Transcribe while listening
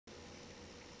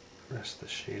rest of the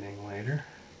shading later.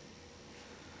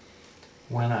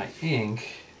 When I ink,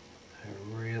 I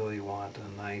really want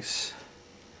a nice,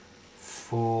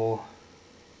 full,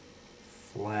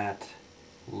 flat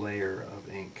layer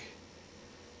of ink.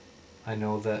 I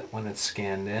know that when it's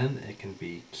scanned in, it can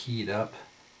be keyed up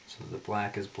so the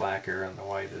black is blacker and the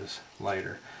white is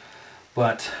lighter.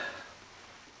 But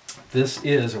this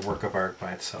is a work of art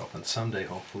by itself, and someday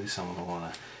hopefully someone will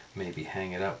want to maybe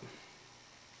hang it up.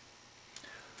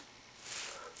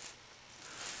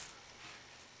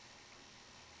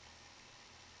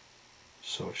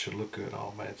 So it should look good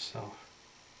all by itself.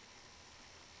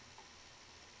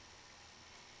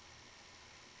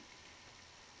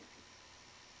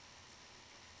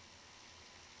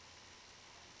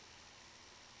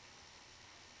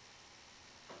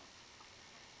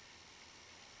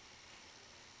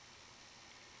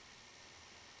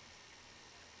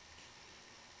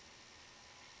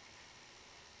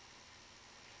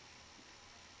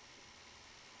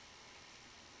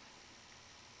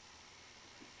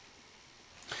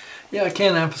 Yeah, I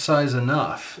can't emphasize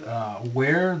enough.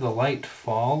 Where the light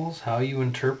falls, how you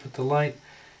interpret the light,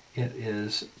 it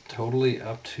is totally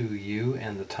up to you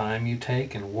and the time you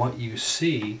take and what you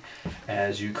see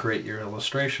as you create your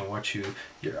illustration.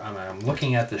 I'm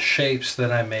looking at the shapes that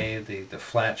I made, the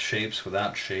flat shapes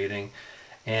without shading,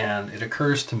 and it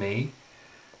occurs to me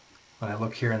when I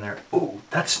look here and there, oh,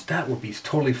 that would be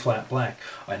totally flat black,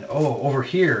 and oh, over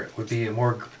here it would be a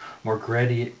more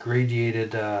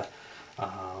gradiated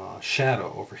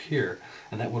shadow over here,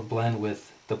 and that would blend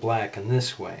with the black in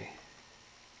this way.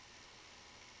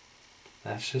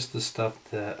 That's just the stuff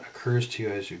that occurs to you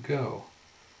as you go,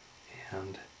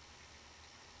 and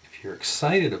if you're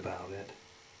excited about it,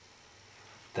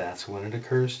 that's when it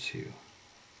occurs to you.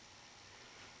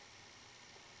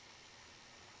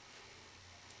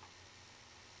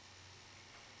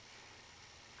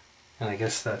 And I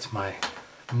guess that's my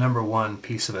number one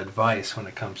piece of advice when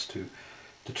it comes to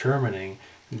determining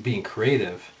being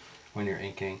creative when you're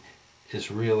inking,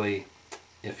 is really,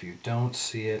 if you don't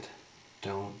see it,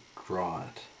 don't draw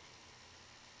it.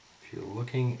 If you're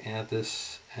looking at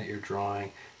this, at your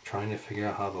drawing, trying to figure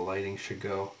out how the lighting should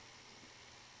go,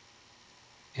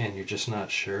 and you're just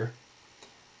not sure,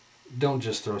 don't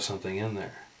just throw something in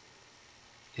there.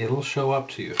 It'll show up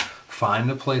to you. Find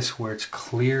a place where it's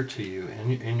clear to you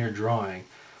in your drawing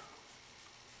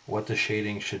what the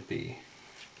shading should be.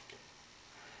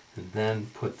 And then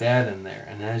put that in there.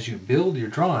 And as you build your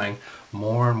drawing,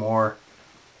 more and more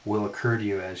will occur to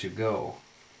you as you go,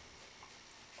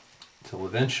 until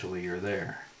eventually you're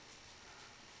there.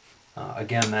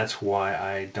 Again, that's why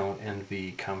I don't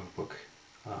envy comic book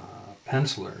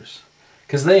pencilers,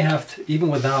 because they have to, even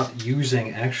without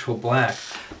using actual black,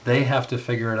 they have to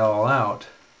figure it all out,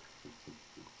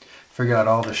 figure out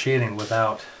all the shading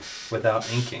without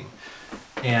inking.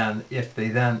 And if they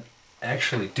then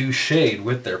actually do shade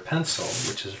with their pencil,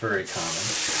 which is very common,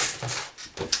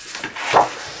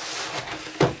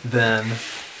 then,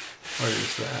 where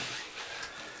is that?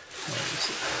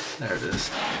 There it is.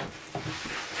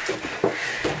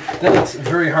 Then it's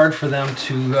very hard for them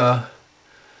to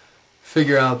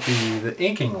figure out the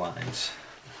inking lines,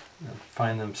 and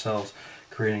find themselves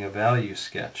creating a value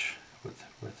sketch with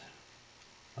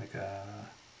like a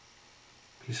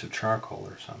piece of charcoal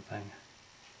or something.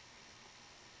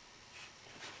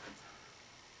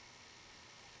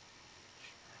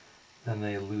 Then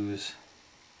they lose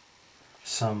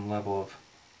some level of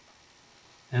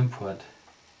input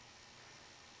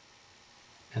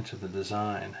into the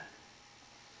design,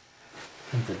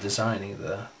 into designing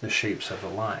the shapes of the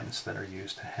lines that are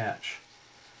used to hatch.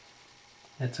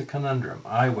 It's a conundrum.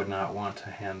 I would not want to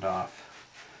hand off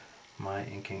my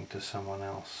inking to someone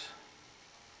else.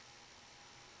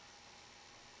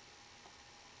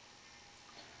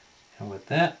 And with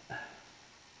that,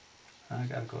 I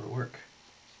gotta go to work.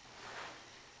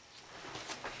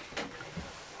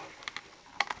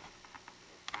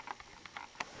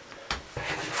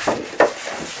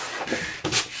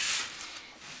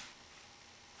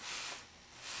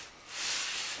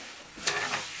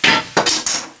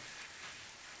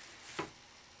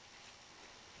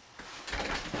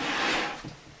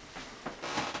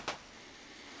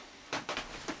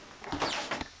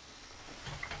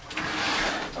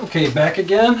 Okay, back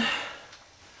again.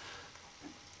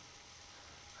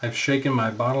 I've shaken my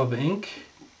bottle of ink,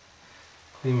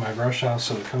 cleaned my brush out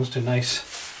so it comes to a nice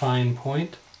fine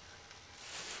point.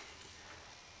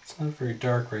 It's not very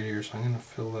dark right here, so I'm going to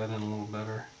fill that in a little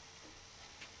better.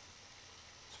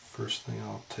 It's the first thing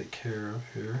I'll take care of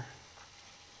here.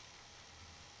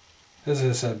 As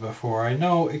I said before, I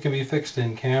know it can be fixed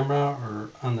in camera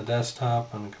or on the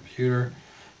desktop, on the computer,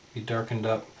 be darkened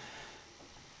up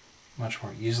much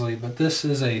more easily. But this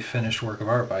is a finished work of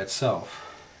art by itself.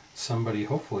 Somebody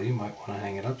hopefully might want to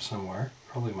hang it up somewhere,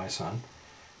 probably my son,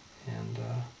 and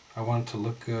I want it to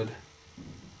look good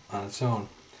on its own.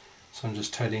 So I'm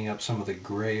just tidying up some of the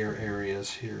grayer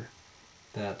areas here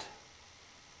that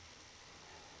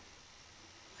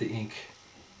the ink,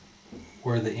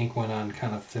 where the ink went on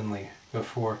kind of thinly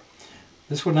before.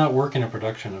 This would not work in a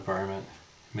production environment.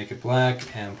 Make it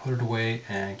black and put it away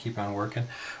and keep on working,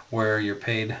 where you're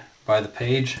paid by the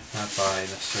page, not by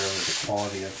necessarily the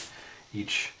quality of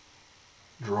each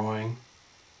drawing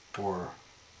or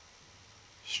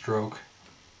stroke.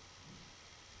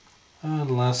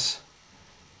 Unless,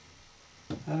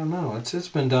 I don't know, it's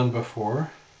been done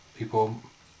before. People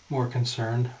more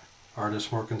concerned,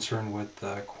 artists more concerned with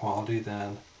quality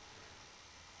than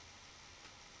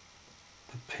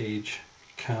the page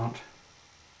count.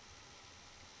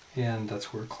 And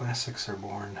that's where classics are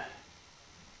born.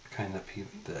 Kind of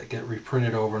that get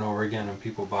reprinted over and over again and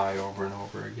people buy over and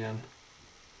over again.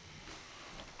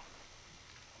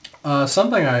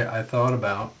 Something I thought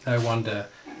about, I wanted to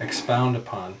expound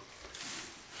upon,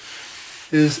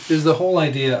 is the whole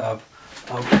idea of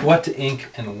what to ink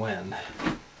and when.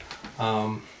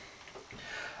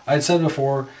 I'd said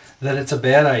before that it's a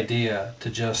bad idea to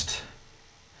just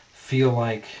feel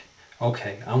like,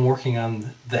 okay, I'm working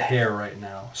on the hair right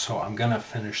now, so I'm gonna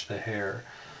finish the hair.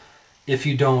 If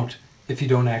you don't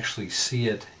actually see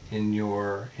it in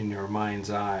your mind's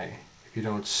eye, if you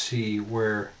don't see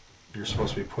where you're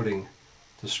supposed to be putting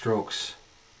the strokes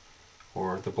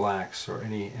or the blacks or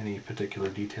any particular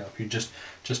detail, if you just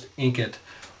ink it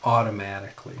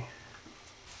automatically.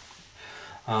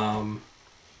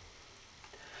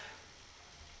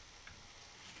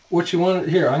 What you want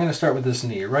here, I'm going to start with this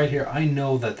knee. Right here, I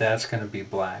know that that's going to be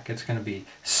black. It's going to be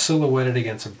silhouetted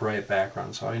against a bright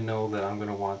background, so I know that I'm going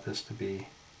to want this to be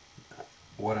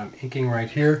what I'm inking right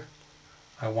here.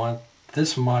 I want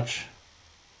this much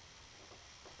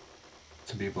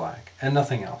to be black and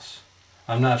nothing else.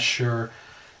 I'm not sure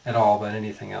at all about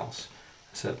anything else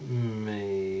except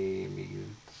maybe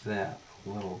that a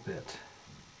little bit.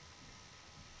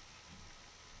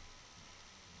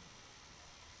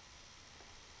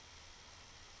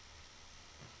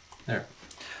 There.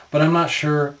 But I'm not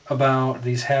sure about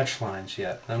these hatch lines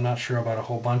yet. I'm not sure about a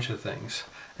whole bunch of things.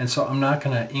 And so I'm not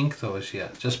going to ink those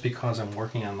yet, just because I'm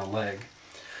working on the leg.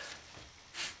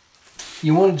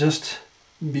 You want to just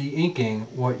be inking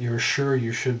what you're sure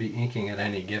you should be inking at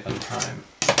any given time.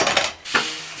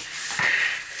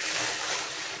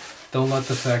 Don't let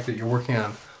the fact that you're working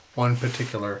on one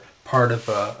particular part of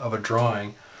a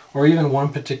drawing, or even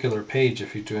one particular page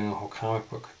if you're doing a whole comic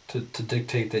book, to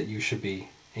dictate that you should be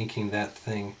inking that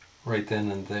thing right then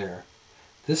and there.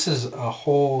 This is a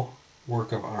whole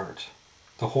work of art.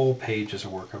 The whole page is a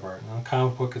work of art. And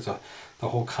the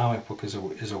whole comic book is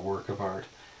a work of art.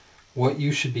 What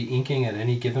you should be inking at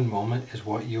any given moment is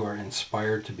what you are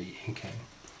inspired to be inking.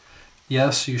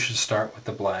 Yes, you should start with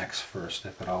the blacks first,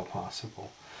 if at all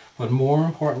possible. But more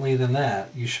importantly than that,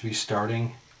 you should be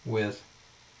starting with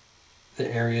the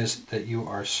areas that you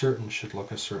are certain should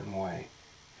look a certain way.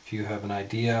 If you have an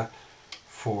idea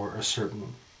for a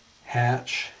certain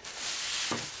hatch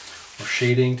or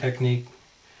shading technique,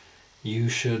 you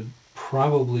should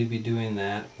probably be doing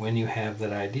that when you have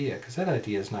that idea, because that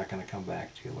idea is not going to come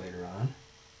back to you later on.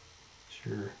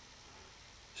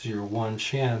 It's your one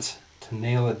chance to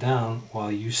nail it down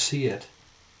while you see it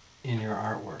in your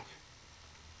artwork.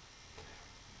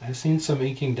 I've seen some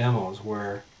inking demos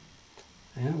where,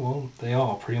 they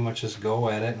all pretty much just go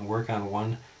at it and work on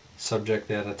one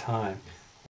subject at a time.